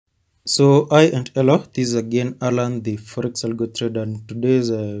So hi and hello, this is again Alan, the Forex Algo Trader. In today's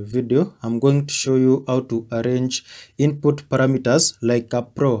video, I'm going to show you how to arrange input parameters like a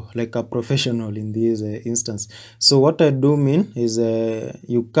pro, like a professional in this instance. So what I do mean is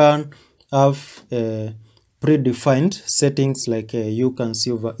you can have predefined settings like you can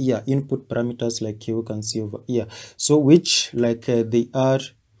see over here, input parameters like you can see over here. So which like they are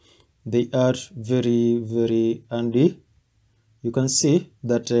very handy. You can see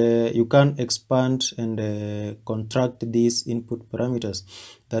that you can expand and contract these input parameters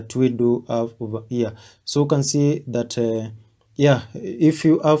that we do have over here. So you can see that yeah, if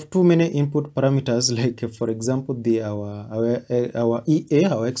you have too many input parameters, like for example our EA,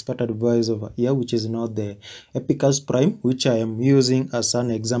 our expert advisor over here, which is not the Epicus Prime, which I am using as an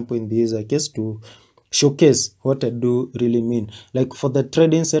example in this case to showcase what I do really mean. Like for the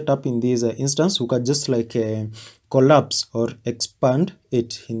trading setup in this instance, we can just like collapse or expand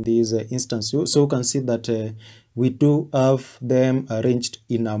it in this instance. So you can see that we do have them arranged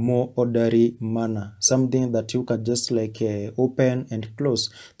in a more orderly manner, something that you can just like open and close,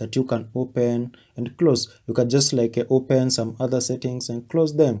 that you can open and close. You can just like open some other settings and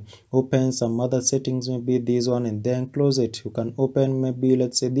close them, open some other settings, maybe this one, and then close it. You can open maybe,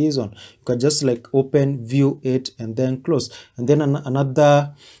 let's say, this one. You can just like open, view it, and then close. And then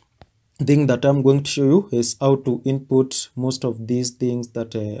another thing that I'm going to show you is how to input most of these things,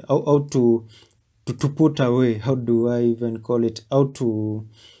 that how to put away. How do I even call it? How to,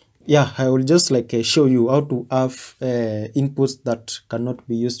 yeah, I will just like show you how to have inputs that cannot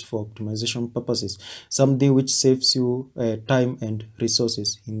be used for optimization purposes, something which saves you time and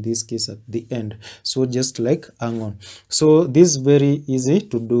resources in this case at the end. So just like hang on. So this is very easy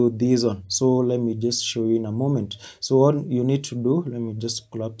to do this on. So let me just show you in a moment. So what you need to do, let me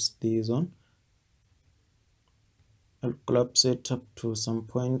just collapse this on. I'll collapse it up to some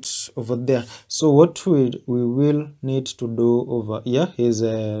point over there. So what we will need to do over here is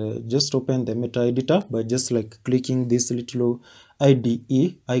just open the meta editor by just like clicking this little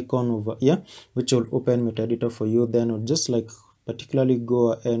IDE icon over here, which will open meta editor for you. Then we'll just like particularly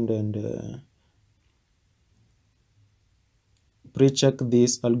go ahead and pre-check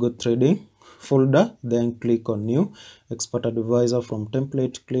this algo trading folder, then click on new expert advisor. From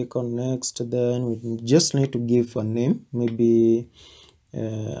template, click on next. Then we just need to give a name, maybe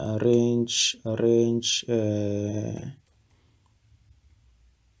arrange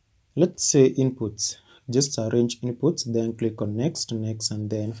let's say inputs. Just arrange inputs, then click on next, and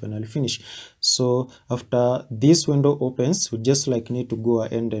then finally finish. So after this window opens, we just like need to go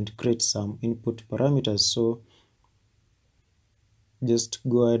ahead and create some input parameters. So just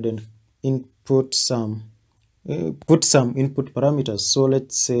go ahead and input some put some input parameters. So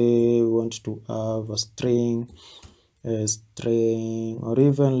let's say we want to have a string, or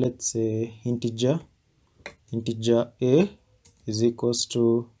even let's say integer a is equals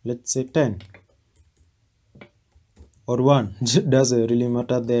to, let's say, 10 or 1. Doesn't really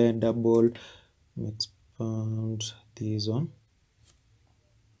matter. Then double, expand this one.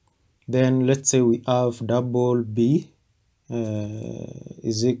 Then let's say we have double b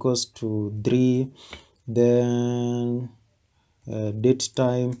is equals to 3. Then date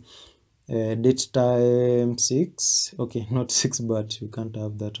time 6. Okay, not 6, but you can't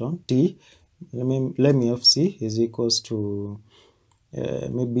have that one. T, let me have C is equals to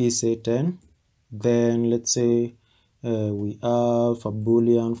maybe say 10. Then let's say we have a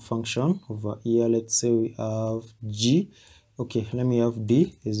boolean function over here. Let's say we have G. Okay, let me have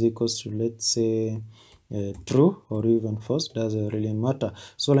D is equals to, let's say, true or even false. Doesn't really matter.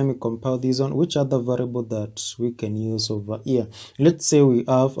 So let me compile this on. Which other variable that we can use over here? Let's say we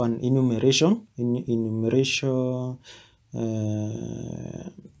have an enumeration.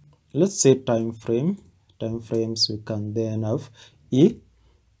 Let's say time frames. We can then have E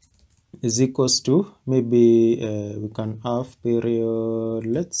is equals to, maybe we can have period.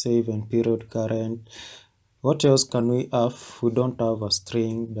 Let's say even period current. What else can we have? We don't have a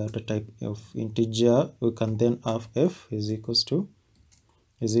string data type of integer. We can then have f is equals to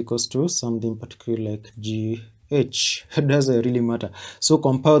something particular like gh. It doesn't really matter. So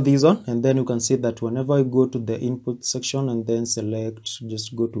compile this on, and then you can see that whenever you go to the input section and then select,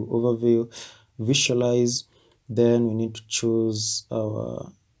 just go to overview, visualize, then we need to choose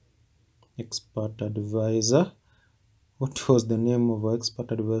our expert advisor. What was the name of our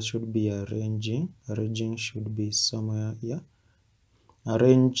expert advisor? Should be arranging should be somewhere here.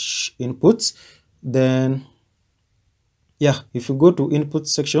 Arrange inputs. Then yeah, if you go to input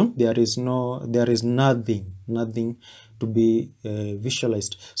section, there is nothing to be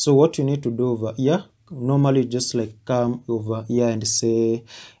visualized. So what you need to do over here, normally just like come over here and say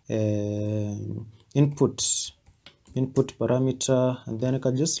input parameter, and then I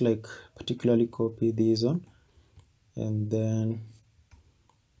can just like particularly copy this one and then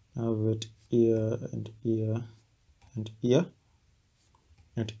have it here and here and here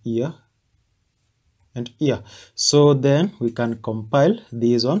and here and here. So then we can compile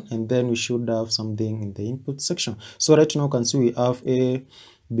this one and then we should have something in the input section. So right now you can see we have A,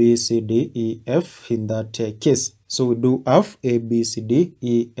 B, C, D, E, F in that case. So we do have A, B, C, D,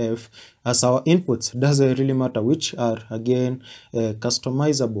 E, F as our inputs. Doesn't really matter, which are again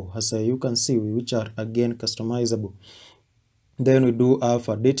customizable, as you can see, which are again customizable. Then we do have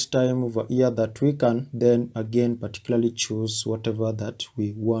a date time over here that we can then again particularly choose whatever that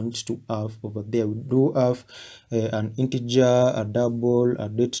we want to have over there. We do have an integer, a double, a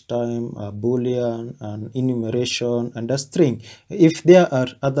date time, a boolean, an enumeration, and a string. If there are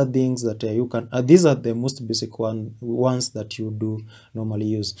other things that you can, these are the most basic ones that you do normally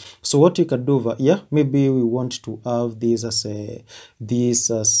use. So what you can do over here, maybe we want to have this as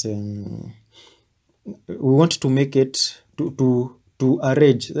we want to make it to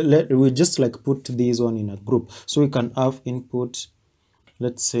arrange. We just like put this one in a group, so we can have input,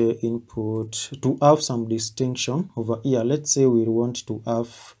 let's say input to have some distinction over here. Let's say we want to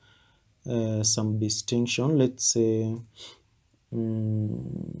have some distinction. Let's say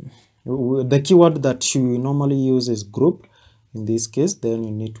the keyword that you normally use is group in this case. Then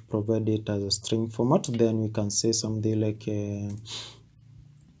you need to provide it as a string format. Then we can say something like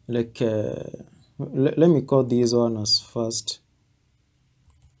let me call this one as first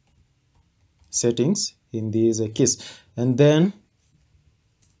settings in this case, and then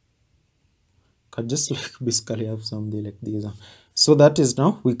can just like basically have something like this. So that is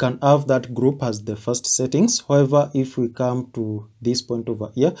now we can have that group as the first settings. However, if we come to this point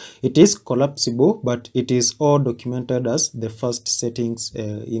over here, it is collapsible, but it is all documented as the first settings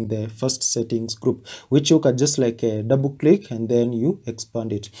in the first settings group, which you can just like double click and then you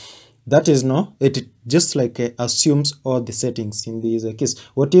expand it. That is now it just like assumes all the settings in this case.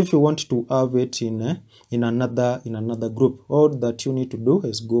 What if you want to have it in another group? All that you need to do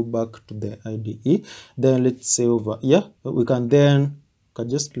is go back to the IDE. Then let's say over here we can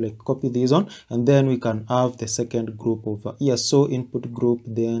just like copy this one, and then we can have the second group over here. So input group,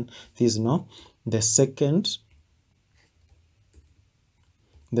 then this is now the second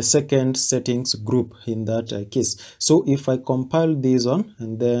settings group in that case. So if I compile this one,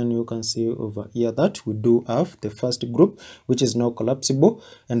 and then you can see over here that we do have the first group, which is now collapsible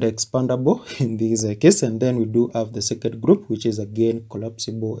and expandable in this case, and then we do have the second group, which is again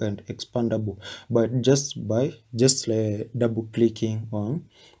collapsible and expandable, but just by double clicking on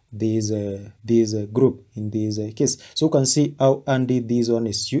this group in this case. So you can see how handy this one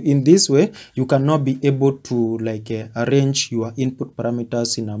is. In this way you cannot be able to like arrange your input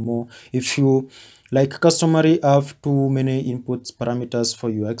parameters in a more, if you like customary have too many input parameters for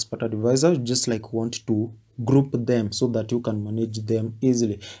your expert advisor, just like want to group them so that you can manage them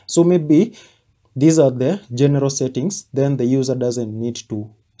easily. So maybe these are the general settings, then the user doesn't need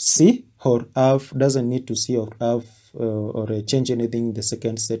to see or have or change anything in the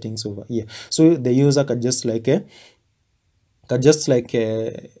second settings over here. So the user can just like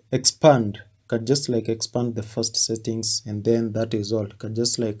expand the first settings, and then that is all. Can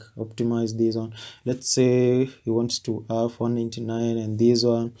just like optimize this one. Let's say he wants to have 199 and this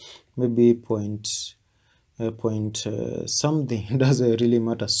one maybe point something. Doesn't really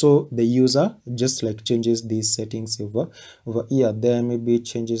matter. So the user just like changes these settings over here, then maybe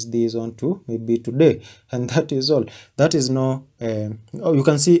changes this one to maybe today, and that is all. That is now you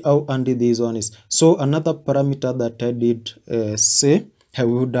can see how handy this one is. So another parameter that I did say I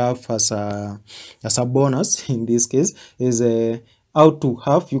would have as a bonus in this case is how to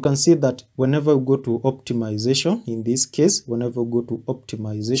have, you can see that whenever we go to optimization, in this case whenever we go to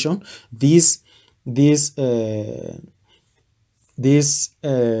optimization,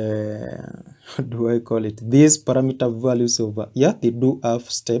 how do I call it, these parameter values over here, they do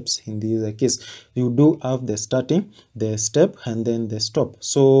have steps. In this case you do have the starting, the step, and then the stop.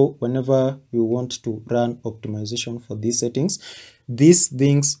 So whenever you want to run optimization for these settings, these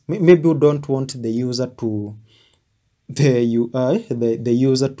things, maybe you don't want the user to the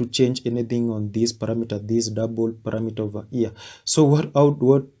user to change anything on this parameter, this double parameter over here. So what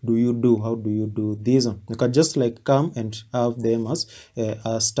do you do? How do you do this one? You can just like come and have them as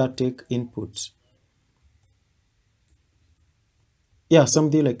a static input. Yeah,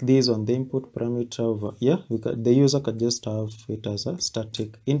 something like this on the input parameter over here. The user can just have it as a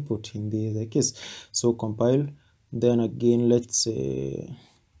static input in this case. So compile, then again let's say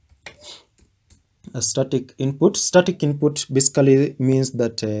a static input. Static input basically means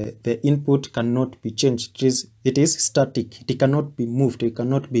that the input cannot be changed. It is static. It cannot be moved. It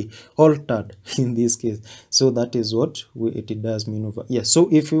cannot be altered in this case. So that is what it does mean over here. So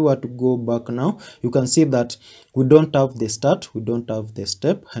if we were to go back now, you can see that we don't have the start, we don't have the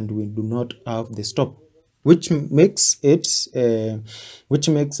step, and we do not have the stop, which makes it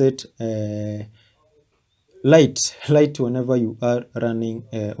light whenever you are running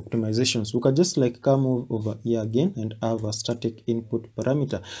optimizations. You can just like come over here again and have a static input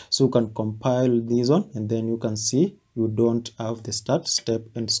parameter, so you can compile this one, and then you can see you don't have the start, step,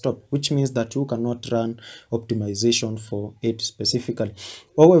 and stop, which means that you cannot run optimization for it specifically.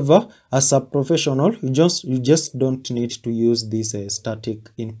 However, as a professional, you just don't need to use this static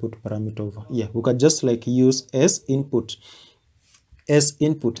input parameter over here. You can just like use as input. As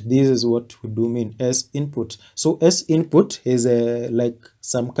input, this is what we do mean as input. So as input is like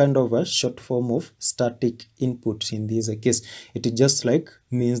some kind of a short form of static input. In this case, it just like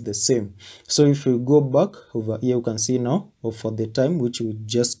means the same. So if we go back over here, you can see now, or for the time which we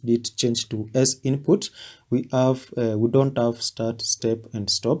just did change to as input, we don't have start, step, and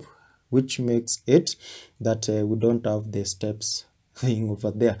stop, which makes it that we don't have the steps thing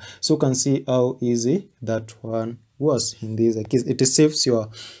over there. So you can see how easy that one was in this case. It saves your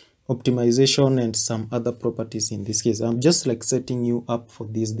optimization and some other properties. In this case, I'm just like setting you up for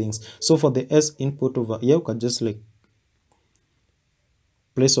these things. So for the S input over here, you can just like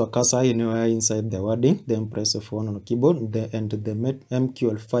place your cursor anywhere inside the wording, then press F1 on the keyboard, and the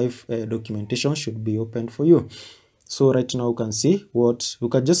MQL5 documentation should be open for you. So right now you can see what you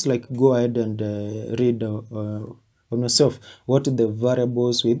can just like go ahead and read on yourself what the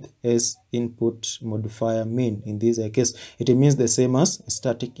variables with as input modifier mean. In this case, it means the same as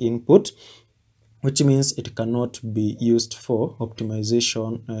static input, which means it cannot be used for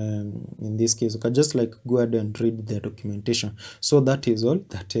optimization. In this case, you can just like go ahead and read the documentation. So that is all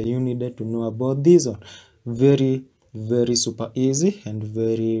that you needed to know about this one. Very super easy and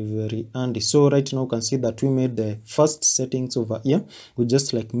very handy. So right now you can see that we made the first settings over here. We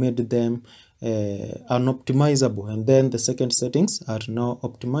just like made them unoptimizable, and then the second settings are now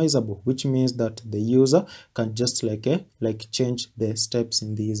optimizable, which means that the user can just like change the steps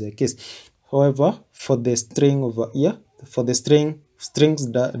in this case. However, for the string over here, for the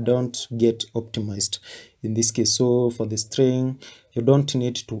strings that don't get optimized in this case. So for the string, you don't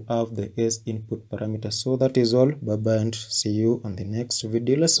need to have the as input parameter. So that is all. Bye bye, and see you on the next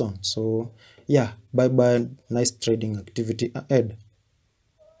video lesson. So yeah, bye bye, nice trading activity ahead.